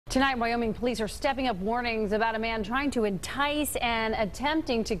Tonight, Wyoming police are stepping up warnings about a man trying to entice and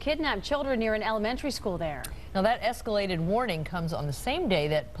attempting to kidnap children near an elementary school there. Now, that escalated warning comes on the same day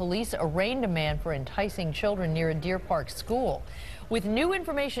that police arraigned a man for enticing children near a Deer Park school. With new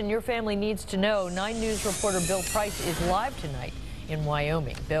information your family needs to know, 9 News reporter Bill Price is live tonight in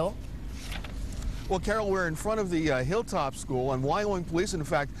Wyoming. Bill? Well, Carol, we're in front of the Hilltop School, and Wyoming police, in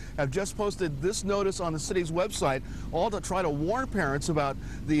fact, have just posted this notice on the city's website, all to try to warn parents about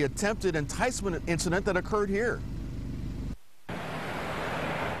the attempted enticement incident that occurred here.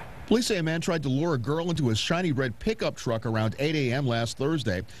 Police say a man tried to lure a girl into a shiny red pickup truck around 8 a.m. last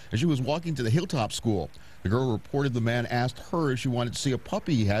Thursday as she was walking to the Hilltop School. The girl reported the man asked her if she wanted to see a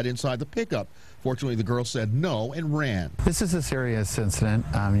puppy he had inside the pickup. Fortunately, the girl said no and ran. This is a serious incident.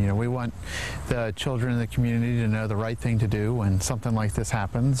 We want the children in the community to know the right thing to do when something like this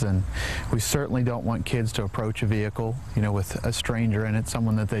happens, and we certainly don't want kids to approach a vehicle, with a stranger in it,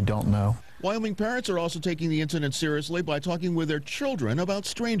 someone that they don't know. Wyoming parents are also taking the incident seriously by talking with their children about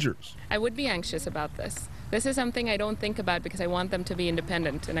strangers. I would be anxious about this. This is something I don't think about because I want them to be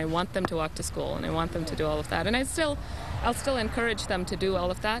independent, and I want them to walk to school, and I want them to do all of that. And I'll still encourage them to do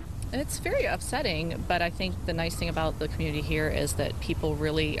all of that. It's very upsetting, but I think the nice thing about the community here is that people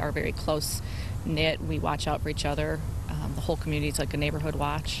really are very close-knit. We watch out for each other. The whole community is like a neighborhood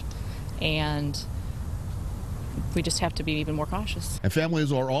watch, and we just have to be even more cautious. And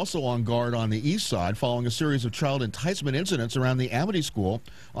families are also on guard on the east side following a series of child enticement incidents around the Amity School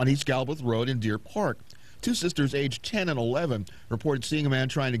on East Galbraith Road in Deer Park. 2 sisters aged 10 and 11 reported seeing a man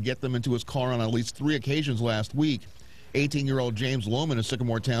trying to get them into his car on at least 3 occasions last week. 18-year-old James Lohman of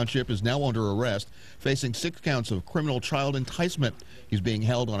Sycamore Township is now under arrest, facing 6 counts of criminal child enticement. He's being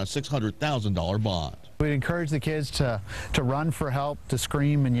held on a $600,000 bond. We'd encourage the kids to run for help, to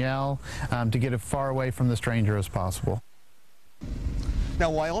scream and yell, to get as far away from the stranger as possible. Now,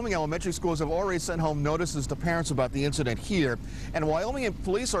 Wyoming elementary schools have already sent home notices to parents about the incident here, and Wyoming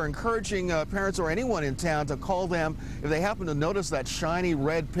police are encouraging parents or anyone in town to call them if they happen to notice that shiny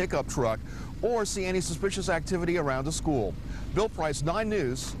red pickup truck or see any suspicious activity around the school. Bill Price, 9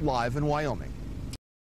 News, live in Wyoming.